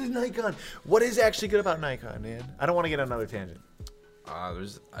fucking uses Nikon? What is actually good about Nikon, man? I don't want to get on another tangent.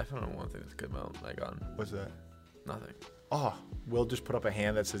 I found one thing that's good about Nikon. What's that? Nothing. Oh, we'll just put up a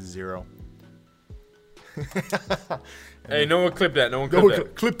hand that says 0. Hey, no one clip that. No one clip No,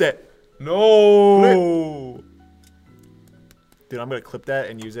 that. clip that. No. Dude, I'm going to clip that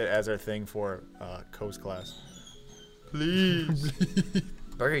and use it as our thing for Coast class. Please.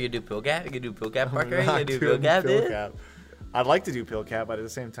 Parker, you do PILCAST? You can do PILCAST, Parker? I'm not You do doing PILCAST, dude? PILCAST. I'd like to do PILCAST, but at the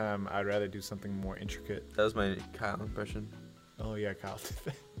same time, I'd rather do something more intricate. That was my Kyle impression. Oh, yeah, Kyle.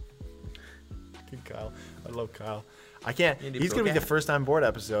 Good Kyle. I love Kyle. I can't. You do He's going to be the PILCAST? first on board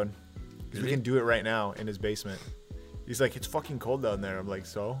episode. Because Is we he? can do it right now in his basement. He's like, it's fucking cold down there. I'm like,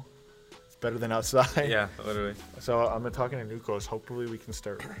 so? It's better than outside. Yeah, literally. So I'm going to talk to Nukos. Hopefully we can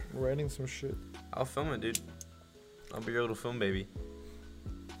start writing some shit. I'll film it, dude. I'll be your little film baby.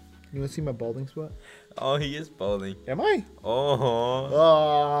 You want to see my balding spot? Oh, he is balding. Am I? Oh.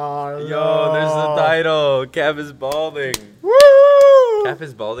 Oh, Yo, there's the title. Cap is balding. Woo! Cap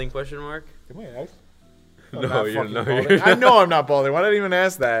is balding, question mark? Am I ask? No, you're not. I know I'm not balding. Why did I even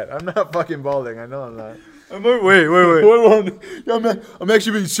ask that? I'm not fucking balding. I know I'm not. Wait. Hold on. Yeah, I'm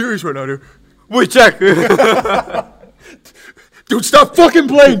actually being serious right now, dude. Wait, check. Dude, stop fucking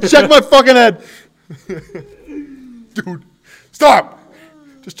playing. Check my fucking head. Dude, stop.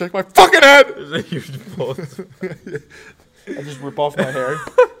 Just check my fucking head. There's a huge bald. I just rip off my hair.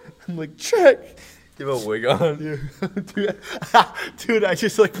 I'm like, check. You have a wig on. Dude, I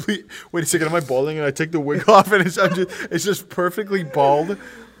just like, wait a second, am I balding? And I take the wig off and it's just perfectly bald.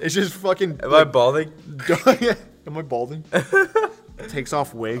 It's just fucking. Am I balding? Am I balding? Takes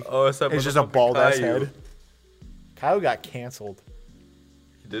off wig. Oh, it's that It's just a motherfucker bald ass Caillou. head. Kyle got canceled.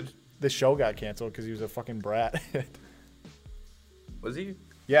 He did? The show got canceled because he was a fucking brat. Was he?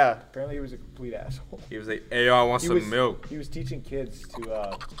 Yeah, apparently he was a complete asshole. He was like, hey, yo, I want some milk. He was teaching kids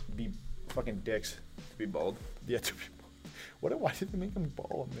to be fucking dicks. To be bald? Yeah, to be. Why did they make him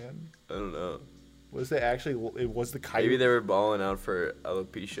bald, man? I don't know. Was it actually? It was the Caillou. Maybe they were balling out for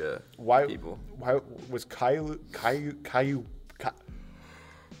alopecia people. Why was Caillou? Oh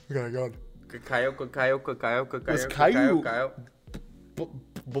my God. Was Caillou?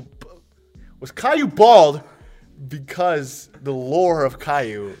 Was Caillou bald because the lore of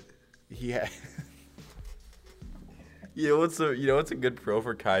Caillou? He had. You know what's a good pro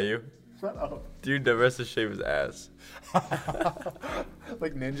for Caillou? Shut up. Dude never has to shave his ass.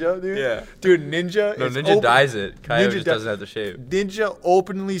 Like Ninja, dude? Yeah. Dude, Ninja dyes it. Caillou just doesn't have to shave. Ninja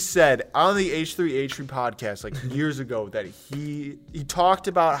openly said on the H3H3 podcast like years ago that he talked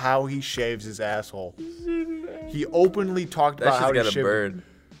about how he shaves his asshole. He openly talked about how he shaves it. That shit's got a burn.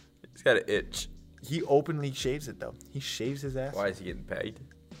 He's got an itch. He openly shaves it though. He shaves his ass. Why is he getting pegged?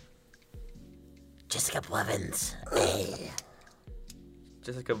 Jessica Blevins. Hey.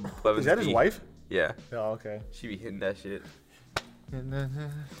 Jessica Blevins. Is that his wife? Yeah. Oh, okay. She be hitting that shit.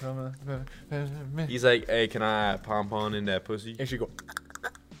 He's like, hey, can I pom-pom in that pussy? And she go.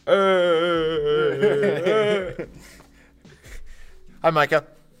 Hi, Micah.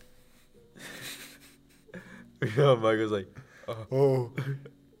 Michael's like, oh.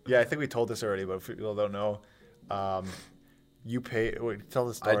 Yeah, I think we told this already, but if people don't know, you pay. Wait, tell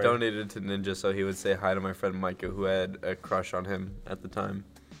the story. I donated to Ninja so he would say hi to my friend Micah, who had a crush on him at the time,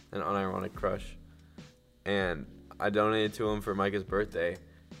 an unironic crush. And I donated to him for Micah's birthday,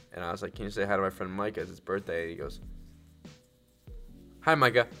 and I was like, "Can you say hi to my friend Micah? It's his birthday." And he goes, "Hi,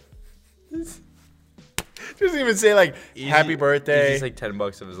 Micah." Doesn't even say like happy birthday. It's just like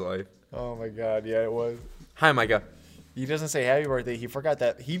 $10 of his life. Oh my God, yeah, it was. Hi, Micah. He doesn't say happy birthday. He forgot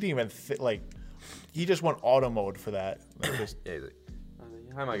that. He didn't even like. He just went auto mode for that. Like just, yeah, he's like,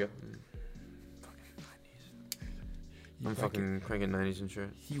 "Hi, Micah." I'm fucking cranking 90s and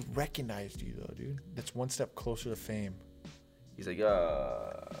shit. He recognized you though, dude. That's one step closer to fame. He's like, hey,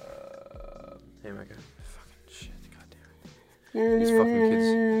 Micah. Fucking shit, goddamn. These fucking kids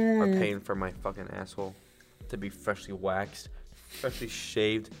are paying for my fucking asshole to be freshly waxed, freshly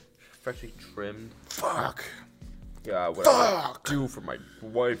shaved, freshly trimmed. Fuck. Yeah, what I do for my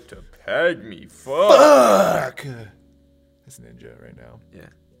wife to peg me. Fuck. It's Ninja right now. Yeah.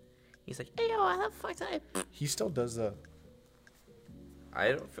 He's like, hey, yo, how the fuck did I... He still does the... I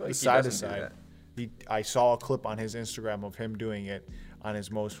don't feel like he side to doesn't do side. that. I saw a clip on his Instagram of him doing it on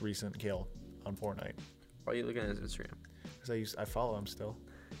his most recent kill on Fortnite. Why are you looking at his Instagram? Because I follow him still.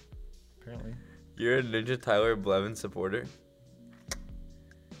 Apparently. You're a Ninja Tyler Blevins supporter?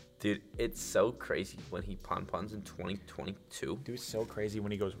 Dude, it's so crazy when he pon-pons in 2022. Dude, it's so crazy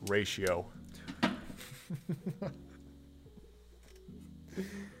when he goes ratio.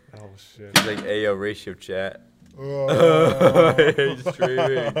 Oh, shit. He's like, hey, yo, ratio chat. He's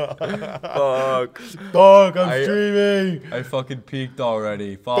streaming. Fuck. Fuck, I'm streaming. I fucking peaked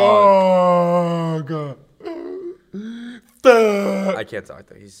already. Fuck. Fuck. I can't talk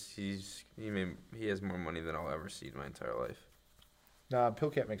though. He has more money than I'll ever see in my entire life. Nah,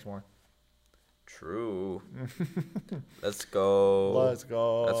 PILCAST makes more. True. Let's go. Let's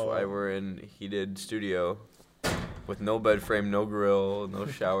go. That's why we're in heated studio with no bed frame, no grill, no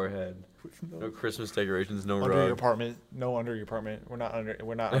shower head, no Christmas decorations, no under rug. your apartment. No, under your apartment. We're not under.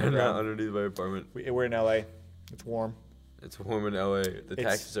 We're not. Not underneath my apartment. We're in LA. It's warm. It's warm in LA. The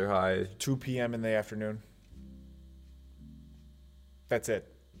taxes are high. 2 p.m. in the afternoon. That's it.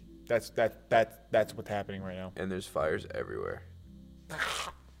 That's what's happening right now. And there's fires everywhere.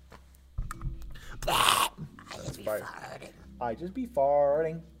 I just be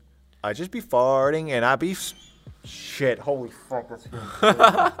farting. And I be shit. Holy fuck, that's good.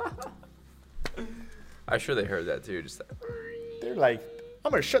 I'm sure they heard that too. Just that. They're like,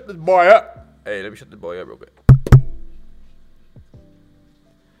 I'm gonna shut this boy up. Hey, let me shut the boy up real quick.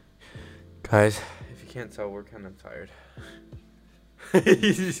 Guys, if you can't tell, we're kind of tired.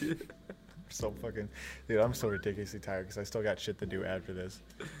 So fucking, dude, I'm so ridiculously tired because I still got shit to do after this.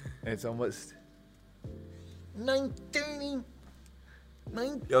 And it's almost 9:30.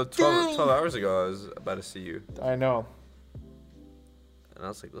 Yo, 12 hours ago, I was about to see you. I know. And I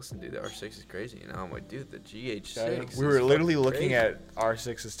was like, listen, dude, the R6 is crazy. And now I'm like, dude, the GH6 We were literally looking crazy. at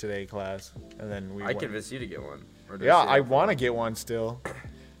R6s today, class. And then I convinced you to get one. Yeah, I want to get one still.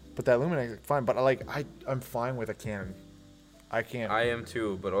 But that Luminex is fine. But I'm fine with a Canon. I can't. I am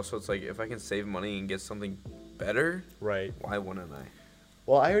too, but also it's like, if I can save money and get something better, right? Why wouldn't I?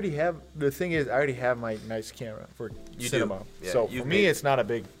 Well, I already have. The thing is, I already have my nice camera for cinema. Yeah, so for me, it's not a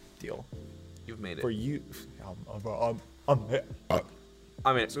big deal. You've made it. For you, I mean,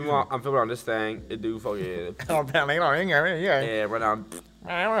 I'm filming on this thing. It do fucking. Yeah, Yeah, right on.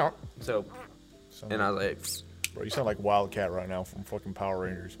 So, and I was like, Bro, you sound like Wildcat right now from fucking Power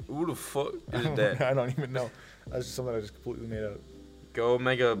Rangers. Who the fuck is that? I don't even know. That's just something I just completely made up. Go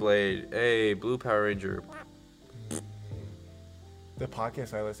Mega Blade. Hey, Blue Power Ranger. The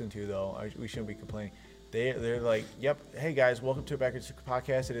podcast I listen to, though, we shouldn't be complaining. They're like, yep, hey guys, welcome to a Backwards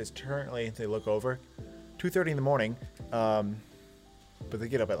podcast. It is currently, they look over, 2:30 in the morning. But they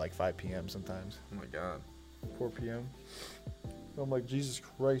get up at like 5 p.m. sometimes. Oh my god. 4 p.m. I'm like, Jesus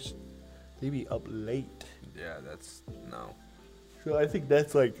Christ. They be up late. Yeah, that's no. So I think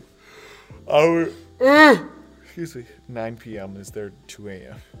that's like our, excuse me, 9 p.m. is their 2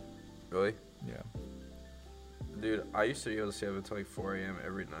 a.m. Really? Yeah. Dude, I used to be able to stay up until like 4 a.m.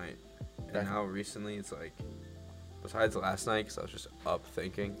 every night. And now recently it's like, besides last night, because I was just up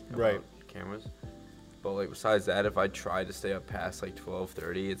thinking about cameras. But like besides that, if I try to stay up past like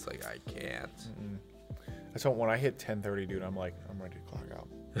 12:30, it's like I can't. That's what, when I hit 10:30, dude, I'm like, I'm ready to clock out.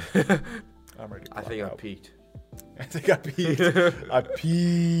 I'm ready to clock out. I think I peaked. I think I peaked. I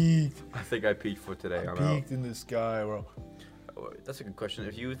peaked. I think I peaked for today. I I'm peaked out. in the sky, bro. That's a good question.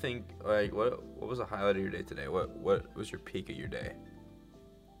 If you think like what was the highlight of your day today? What was your peak of your day?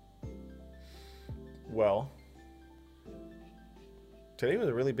 Well, today was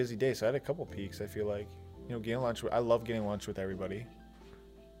a really busy day, so I had a couple peaks. I feel like, you know, getting lunch. I love getting lunch with everybody.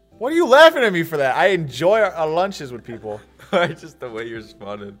 What are you laughing at me for that? I enjoy our lunches with people. Just the way you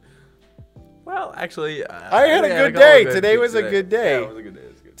responded. Well, actually, I had a good day. Today was a good day. Yeah, it was a good day.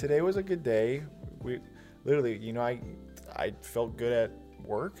 It was good. Today was a good day. We literally, you know, I felt good at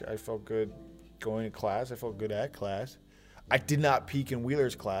work. I felt good going to class. I felt good at class. I did not peak in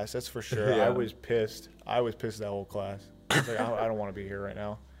Wheeler's class, that's for sure. Yeah. I was pissed. I was pissed that whole class. I was like, I don't want to be here right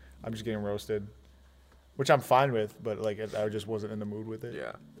now. I'm just getting roasted, which I'm fine with, but like I just wasn't in the mood with it.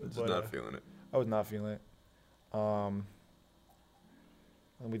 Yeah, just But, not feeling it. I was not feeling it. And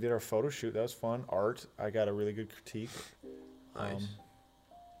we did our photo shoot. That was fun. Art. I got a really good critique. Nice.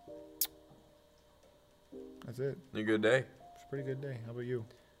 That's it. A good day. It's a pretty good day. How about you?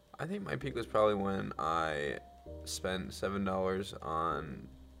 I think my peak was probably when I spent $7 on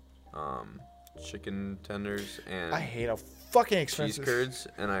chicken tenders and I hate how fucking cheese expensive. curds,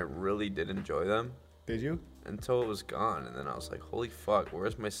 and I really did enjoy them Did you? until it was gone, and then I was like, holy fuck,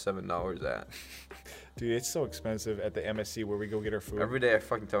 where's my $7 at? Dude, it's so expensive at the MSC where we go get our food. Every day I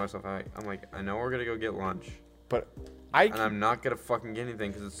fucking tell myself, I'm like, I know we're gonna go get lunch, But and I'm not gonna fucking get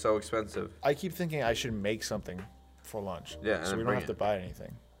anything because it's so expensive. I keep thinking I should make something for lunch. Yeah, and so then we don't bring have to it. buy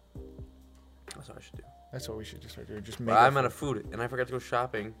anything. That's what I should do. That's what we should just start doing. Just But make I'm our out of food, and I forgot to go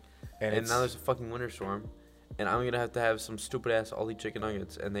shopping, and and now there's a fucking winter storm, and I'm gonna have to have some stupid ass Aldi chicken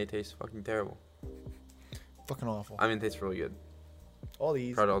nuggets, and they taste fucking terrible. fucking awful. I mean, it tastes really good. All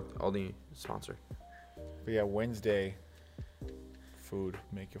these. Proud Aldi sponsor. But yeah, Wednesday, food.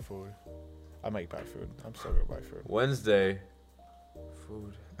 Make your food. I might buy food. I'm still gonna buy food. Wednesday,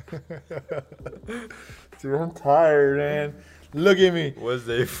 food. Dude, I'm tired, man. Look at me.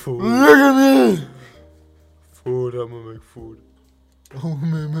 Wednesday, food. Look at me. Food, I'm gonna make food. Oh,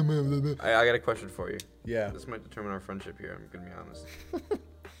 man. I got a question for you. Yeah, This might determine our friendship here, I'm gonna be honest.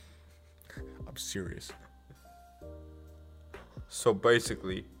 I'm serious. So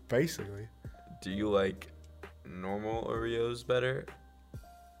basically, Basically. do you like normal Oreos better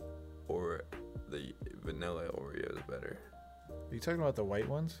or the vanilla Oreos better? Are you talking about the white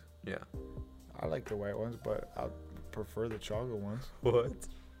ones? Yeah. I like the white ones, but I prefer the chocolate ones. What?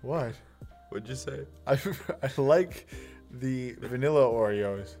 What? What'd you say? I like the vanilla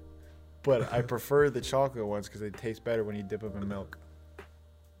Oreos, but I prefer the chocolate ones because they taste better when you dip them in milk.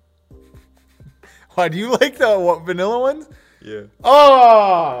 Why, do you like the vanilla ones? Yeah.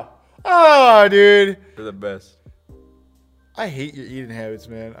 Oh, dude. They're the best. I hate your eating habits,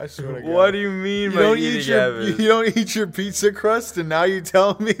 man. I swear to God. What do you mean by eating habits? You don't eat your pizza crust, and now you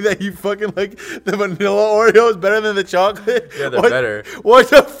telling me that you fucking like the vanilla Oreos better than the chocolate? Yeah, they're better. What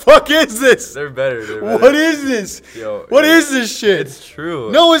the fuck is this? They're better. They're better. What is this? Yo, What is this shit? It's true.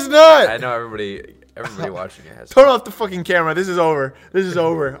 No, it's not. I know everybody watching it has. Turn off the fucking camera. This is over. This is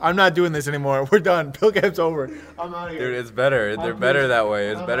over. I'm not doing this anymore. We're done. PILCAST's over. I'm out of here. Dude, it's better. They're better that way.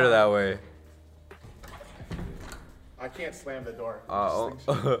 It's better that way. I can't slam the door.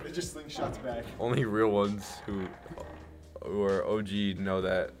 It just slingshots back. Only real ones who are OG know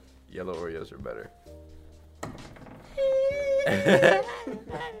that yellow Oreos are better.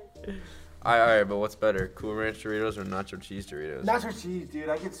 Alright, but what's better? Cool Ranch Doritos or Nacho Cheese Doritos? Nacho cheese, dude.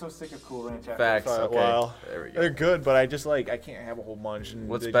 I get so sick of Cool Ranch after Facts. a Okay. while. There we go. They're good, but I just I can't have a whole bunch. And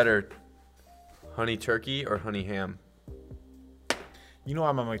What's better? Honey turkey or honey ham? You know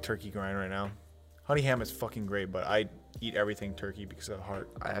I'm on my turkey grind right now. Honey ham is fucking great, but I eat everything turkey because of heart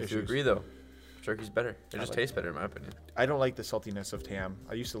I have issues. to agree though. Turkey's better. It just tastes better in my opinion. I don't like the saltiness of ham.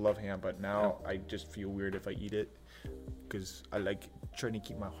 I used to love ham, but now I just feel weird if I eat it because I like trying to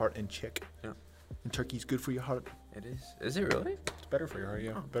keep my heart in check. Yeah. And turkey's good for your heart. It is. Is it really? It's better for your heart,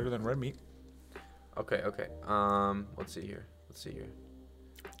 yeah. Better than red meat. Okay. Let's see here.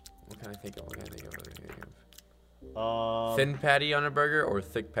 What can I think of? Thin patty on a burger or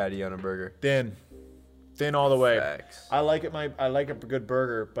thick patty on a burger? Thin all the way. Facts. I like a good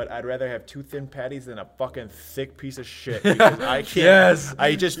burger, but I'd rather have 2 thin patties than a fucking thick piece of shit because I can't. Yes.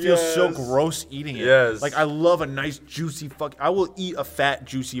 I just feel so gross eating it. Yes. Like I love a nice juicy I will eat a fat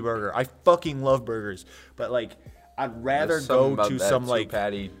juicy burger. I fucking love burgers, but like I'd rather go to some like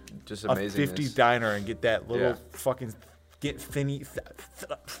patty, just a amazing. 50s diner and get that little fucking thinny.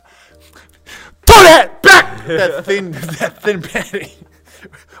 Put that back. that thin patty.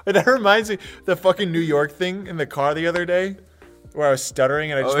 That reminds me the fucking New York thing in the car the other day, where I was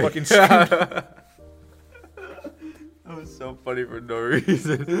stuttering and I just fucking screamed. That was so funny for no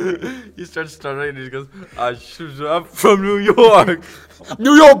reason. He starts stuttering and he goes, "I'm from New York,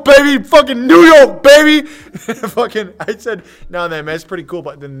 New York, baby, fucking New York, baby." Fucking, I said, "No, man, it's pretty cool,"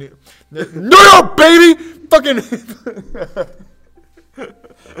 but the New York, baby, fucking.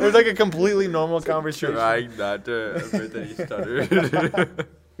 It was like a completely normal conversation. Trying not to admit that he stuttered.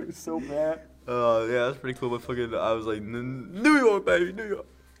 It was so bad. Yeah, that's pretty cool. But fucking, I was like, New York, baby, New York.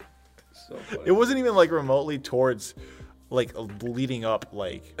 So funny. It wasn't even like remotely towards, like leading up.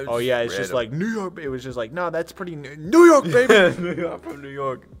 Like, oh yeah, it's just like New York. It was just like, no, that's pretty New York, baby. New York, from New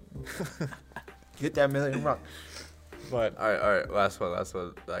York. Get that million rock. But all right. Last one I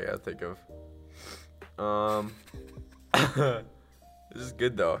gotta think of. This is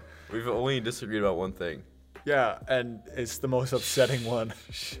good though. We've only disagreed about one thing. yeah, and it's the most upsetting one.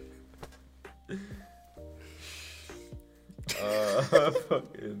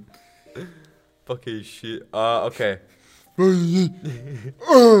 Fucking shit. Okay.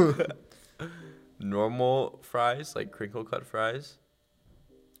 Normal fries, like crinkle cut fries,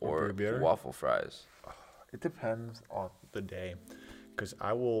 or waffle fries. It depends on the day, because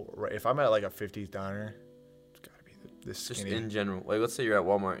I will. If I'm at like a 50s diner, it's gotta be this skinny. Just in general, like let's say you're at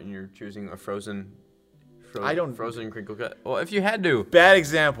Walmart and you're choosing a frozen crinkle cut. Well, if you had to. Bad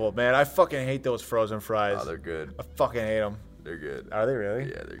example, man. I fucking hate those frozen fries. Oh, they're good. I fucking hate them. They're good. Are they really?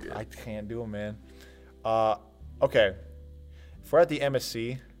 Yeah, they're good. I can't do them, man. Okay. If we're at the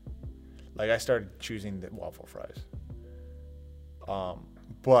MSC, like I started choosing the waffle fries.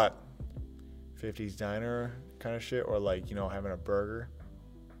 But 50s diner kind of shit, or like, you know, having a burger,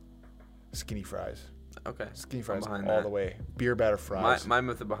 skinny fries. Okay. Skinny fries all the way. Beer batter fries. My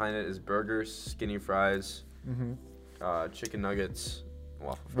method behind it is burgers, skinny fries, chicken nuggets,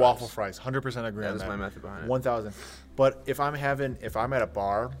 waffle fries. 100% agree on that. That's my method behind it. 1,000. But if I'm at a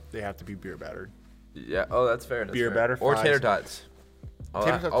bar, they have to be beer battered. Yeah. Oh, that's fair. Beer batter or fries. tater tots.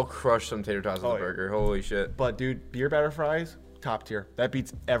 I'll crush some tater tots on the burger. Holy shit. But dude, beer batter fries, top tier. That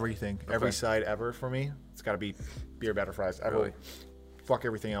beats everything. Okay. Every side ever for me. It's got to be beer batter fries. I will fuck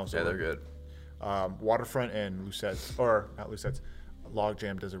everything else. Yeah, over. they're good. Waterfront and Lucettes, or not Lucettes, Log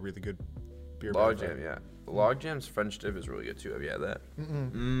Jam does a really good beer Log batter Jam, yeah. Log Jam's French dip is really good too. Have you had that?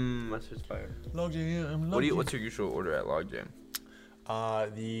 That's just fire. Log Jam, yeah. What's your usual order at Log Jam?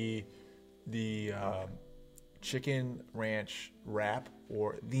 The chicken ranch wrap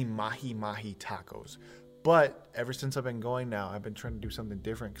or the mahi mahi tacos. But ever since I've been going now, I've been trying to do something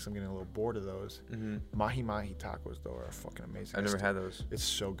different because I'm getting a little bored of those. Mahi mahi tacos though are fucking amazing. I've never had those. It's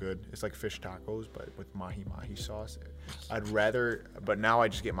so good. It's like fish tacos, but with mahi mahi sauce. I'd rather, but now I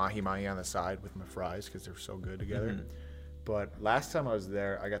just get mahi mahi on the side with my fries because they're so good together. But last time I was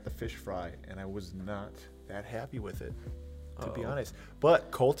there, I got the fish fry and I was not that happy with it, to be honest.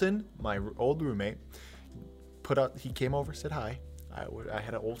 But Colton, my old roommate, he came over, said hi. I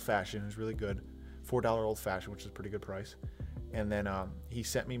had an old fashioned. It was really good. $4 old fashioned, which is a pretty good price. And then he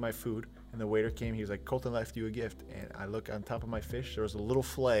sent me my food, and the waiter came. He was like, "Colton left you a gift." And I look on top of my fish. There was a little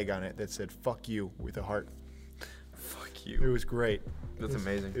flag on it that said "Fuck you" with a heart. Fuck you. It was great. That's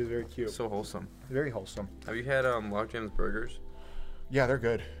amazing. It was very cute. So wholesome. Very wholesome. Have you had Log Jam's burgers? Yeah, they're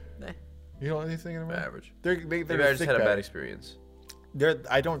good. Nah. You know anything about average. They're Maybe I just had a bad experience.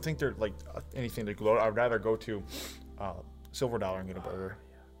 I don't think they're like anything to gloat. I'd rather go to Silver Dollar and get a burger.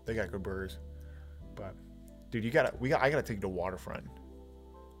 They got good burgers. But dude, I gotta take you to Waterfront.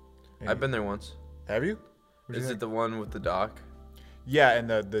 I've been there once. Have you? Is it the one with the dock? Yeah, and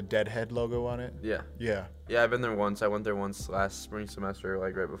the Deadhead logo on it. Yeah. Yeah. Yeah, I've been there once. I went there once last spring semester,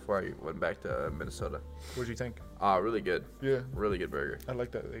 like right before I went back to Minnesota. What did you think? Really good. Yeah. Really good burger. I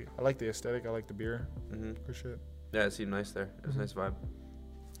like that. I like the aesthetic. I like the beer. Good shit. Yeah, it seemed nice there. It was a nice vibe.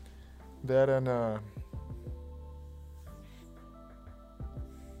 That and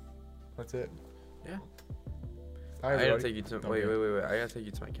that's it. Yeah. Hi, I gotta everybody. take you to Okay. wait. I gotta take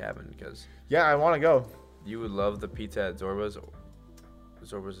you to my cabin because Yeah, I want to go. you would love the pizza at Zorba's.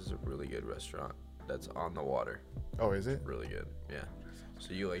 Zorba's is a really good restaurant that's on the water. Oh, is it? Really good. Yeah.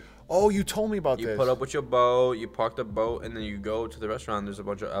 So you like Oh, you told me about you this. put up with your boat, you park the boat, and then you go to the restaurant. There's a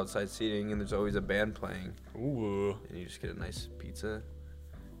bunch of outside seating, and there's always a band playing, Ooh. and you just get a nice pizza.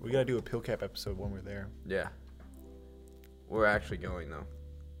 We gotta do a PILCAST episode when we're there. Yeah. We're actually going though.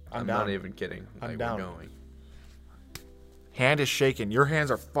 I'm not down. even kidding. I'm Like, down. We're going. Hand is shaking. Your hands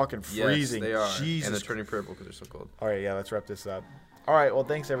are fucking freezing. Yes, they are. Jesus. And they're turning purple because they're so cold. All right, yeah, let's wrap this up. All right, well,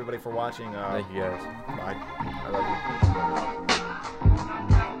 thanks everybody for watching. Thank you guys. Bye. I love you.